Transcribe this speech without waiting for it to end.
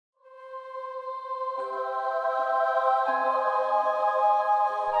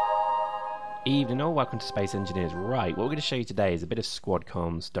Evening all, welcome to Space Engineers. Right, what we're going to show you today is a bit of squad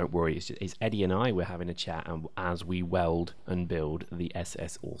comms. Don't worry, it's Eddie and I. We're having a chat and as we weld and build the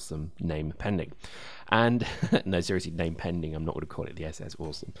SS Awesome, name pending. And, no, seriously, name pending. I'm not going to call it the SS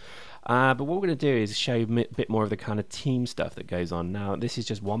Awesome. But what we're going to do is show you a bit more of the kind of team stuff that goes on. Now, this is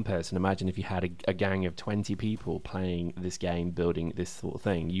just one person. Imagine if you had a gang of 20 people playing this game, building this sort of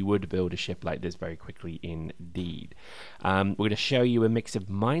thing. You would build a ship like this very quickly indeed. We're going to show you a mix of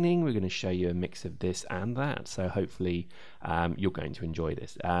mining. We're going to show you a mix of this and that. So hopefully you're going to enjoy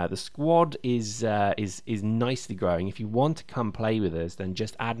this. The squad is nicely growing. If you want to come play with us, then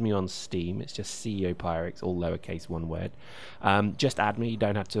just add me on Steam. It's just CEO Pyrex, all lowercase, one word. Just add me. You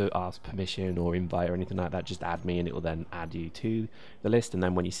don't have to ask permission or invite or anything like that. Just add me and it will then add you to the list. And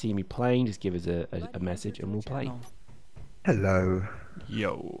then when you see me playing, just give us a message and we'll play. Hello.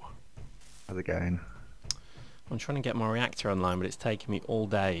 Yo. How's it going? I'm trying to get my reactor online, but it's taking me all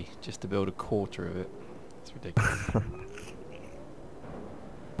day just to build a quarter of it. It's ridiculous.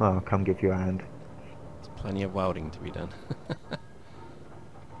 I'll come give you a hand. There's plenty of welding to be done.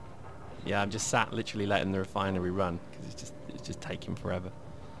 Yeah, I'm just sat literally letting the refinery run because it's just taking forever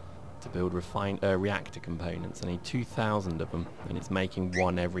to build reactor components. I need 2,000 of them, and it's making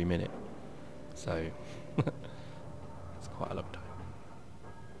one every minute. So it's quite a long time.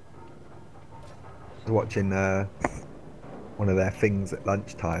 I was watching one of their things at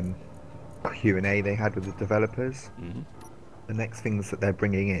lunchtime, Q&A they had with the developers. The next things that they're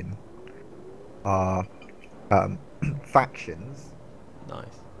bringing in are factions. Nice.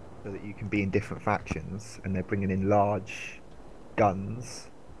 So that you can be in different factions, and they're bringing in large guns.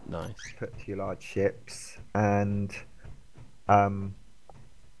 Nice. Put to your large ships, and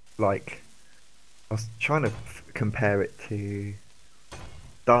like I was trying to compare it to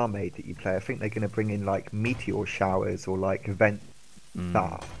Starmaid that you play. I think they're going to bring in like meteor showers or like events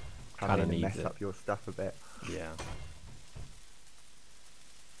that come in and mess up your stuff a bit. Yeah.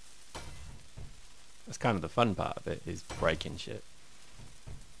 That's kind of the fun part of it, is breaking shit.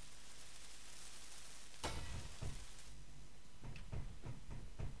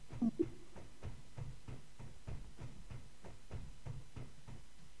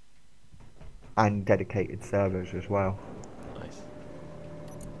 And dedicated servers as well. Nice.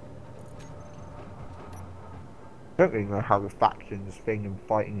 I don't really know how the factions thing and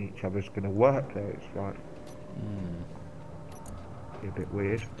fighting each other is going to work though. It's like a bit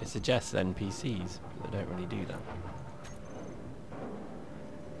weird. It suggests NPCs, but they don't really do that.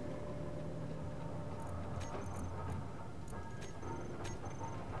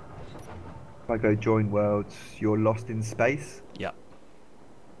 If I go join worlds, you're lost in space. Yeah.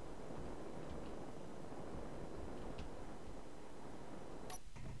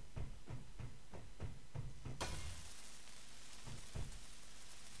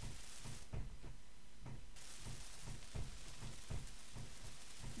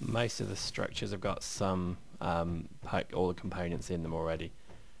 Most of the structures have got some all the components in them already,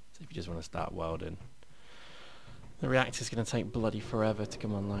 so if you just want to start welding, the reactor's going to take bloody forever to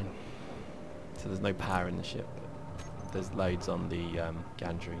come online. So there's no power in the ship, but there's loads on the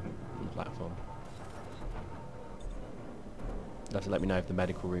gantry on the platform. You'll have to let me know if the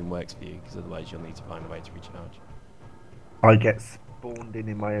medical room works for you, because otherwise you'll need to find a way to recharge. I get spawned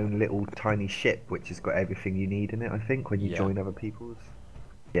in my own little tiny ship, which has got everything you need in it, I think, when you join other people's.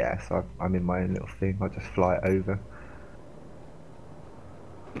 Yeah, so I'm in my own little thing. I just fly it over.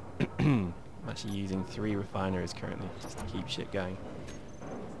 I'm actually using 3 refineries currently just to keep shit going.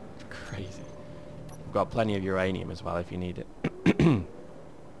 It's crazy. We've got plenty of uranium as well if you need it.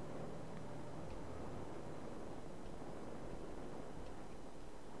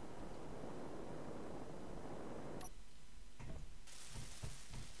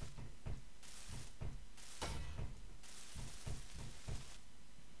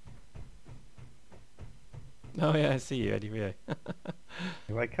 Oh yeah, I see you, Eddie Rio.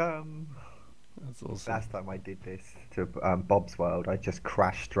 Here I come. That's awesome. Last time I did this to Bob's World, I just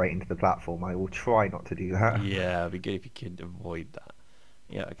crashed straight into the platform. I will try not to do that. Yeah, it'd be good if you could avoid that.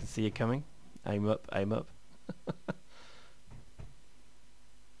 Yeah, I can see you coming. Aim up, aim up.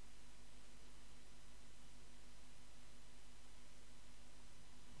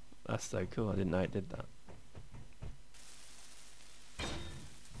 That's so cool, I didn't know it did that.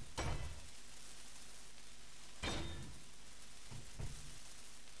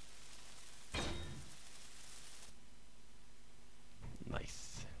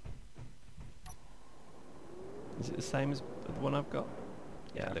 Nice. Is it the same as the one I've got?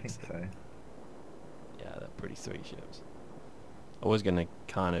 Yeah, it looks so. Yeah, they're pretty sweet ships. I was going to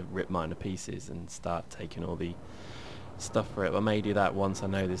kind of rip mine to pieces and start taking all the stuff for it. I may do that once I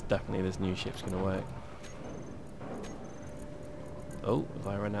know this new ship's going to work. Oh, have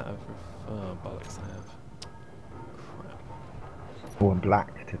I run out of... Oh, bollocks, I have. Crap. All in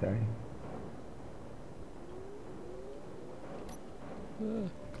black today.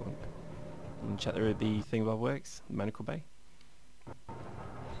 Clunk. And check the thing above works, the medical bay.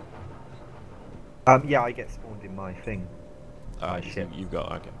 Yeah, I get spawned in my thing. Oh, you've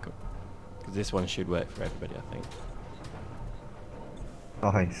got... Okay, cool. Because this one should work for everybody, I think.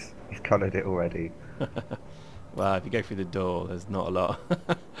 Nice. You've coloured it already. Well, if you go through the door, there's not a lot.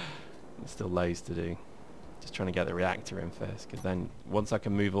 There's still loads to do. Just trying to get the reactor in first, because then once I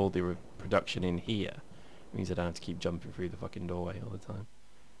can move all the production in here, it means I don't have to keep jumping through the fucking doorway all the time.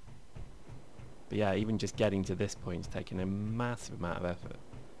 But yeah, even just getting to this point is taking a massive amount of effort.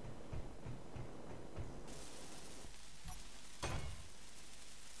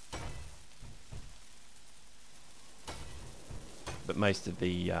 But most of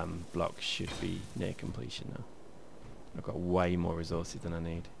the blocks should be near completion now. I've got way more resources than I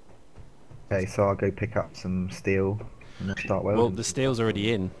need. Okay, so I'll go pick up some steel and then start welding. Well, the steel's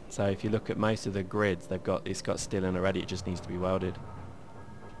already in, so if you look at most of the grids, it's got steel in already. It just needs to be welded.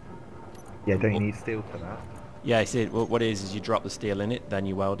 Yeah, don't you need steel for that? Yeah, I see. Well, what it is you drop the steel in it, then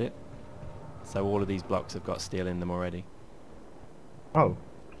you weld it. So all of these blocks have got steel in them already. Oh.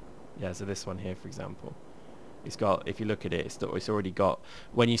 Yeah, so this one here, for example, it's got, if you look at it, it's already got,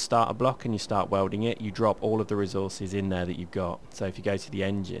 when you start a block and you start welding it, you drop all of the resources in there that you've got. So if you go to the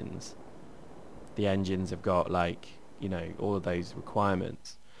engines have got, like, you know, all of those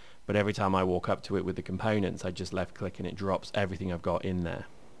requirements. But every time I walk up to it with the components, I just left click and it drops everything I've got in there.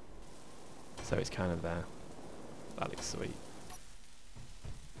 So it's kind of there. That looks sweet.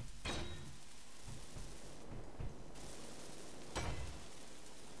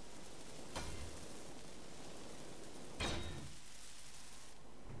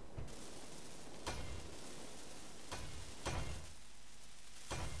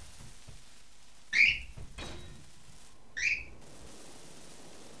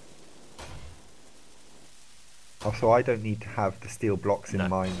 Oh, so I don't need to have the steel blocks in No.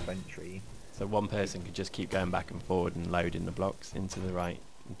 my inventory. So one person could just keep going back and forward and loading the blocks into the right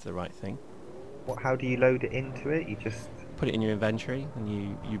thing. What? How do you load it into it? You just Put it in your inventory and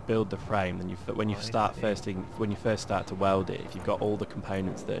you build the frame. Then when you first start to weld it, if you've got all the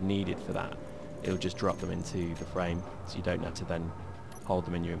components that are needed for that, it'll just drop them into the frame, so you don't have to then hold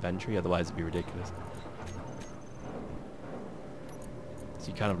them in your inventory. Otherwise, it'd be ridiculous. So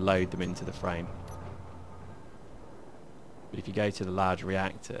you kind of load them into the frame. But if you go to the large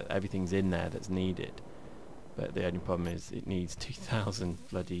reactor, everything's in there that's needed. But the only problem is it needs 2,000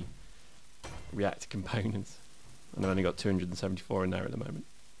 bloody reactor components. And I've only got 274 in there at the moment.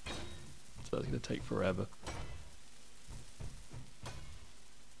 So that's going to take forever.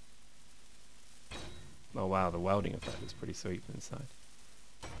 Oh wow, the welding effect is pretty sweet from inside.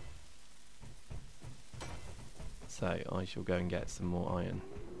 So I shall go and get some more iron.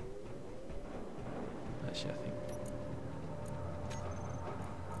 Actually, I think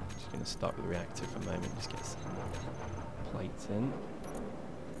I'm going to start with the reactor for a moment, just get some plates in.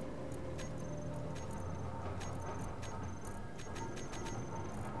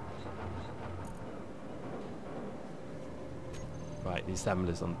 Right, the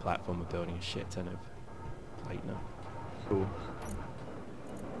assemblers on the platform are building a shit ton of plate now. cool.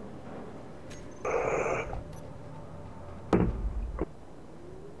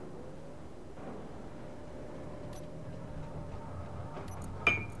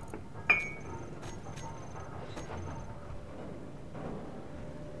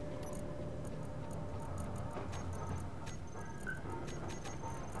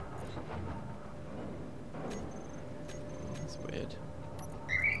 That's weird.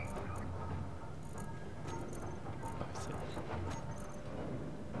 Oh, I see.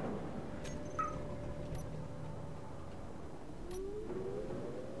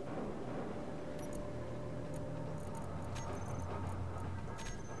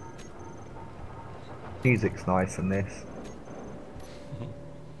 Music's nice in this.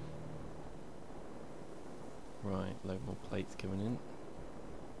 Right, load more plates coming in.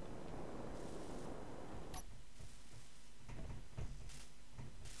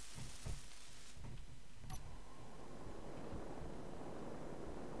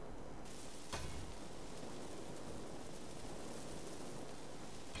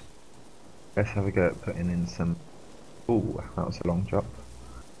 Let's have a go at putting in some. Ooh, that was a long drop.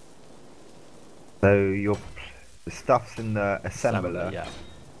 So the stuff's in the assembler. Yeah.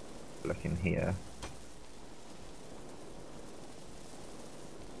 Look in here.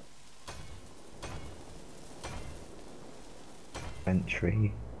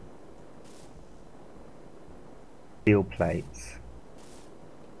 inventory. Steel plates.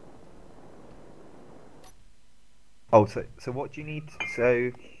 Oh, so what do you need? So,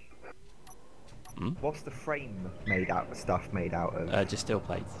 what's the frame made out of? Stuff made out of? Just steel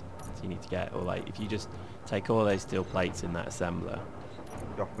plates. So you need to get, or like, if you just take all those steel plates in that assembler.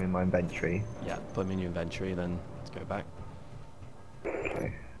 Drop them in my inventory. Yeah, put them in your inventory, then let's go back.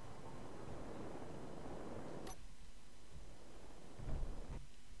 Okay.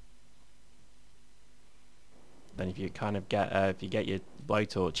 Then if you kind of get, if you get your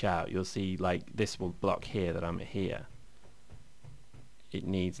blowtorch out, you'll see like this will block here that I'm here. It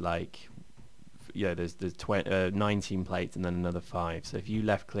needs like, there's 19 plates and then another 5. So if you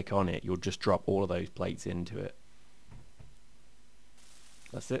left click on it, you'll just drop all of those plates into it.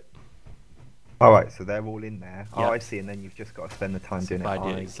 That's it. Alright, so they're all in there. Yep. Oh, I see, and then you've just got to spend the time doing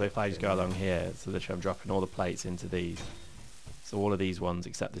it. So if I just go along here, so literally I'm dropping all the plates into these. So all of these ones,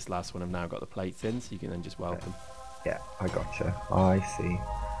 except this last one, have now got the plates in, so you can then just weld them. Yeah, I gotcha. I see.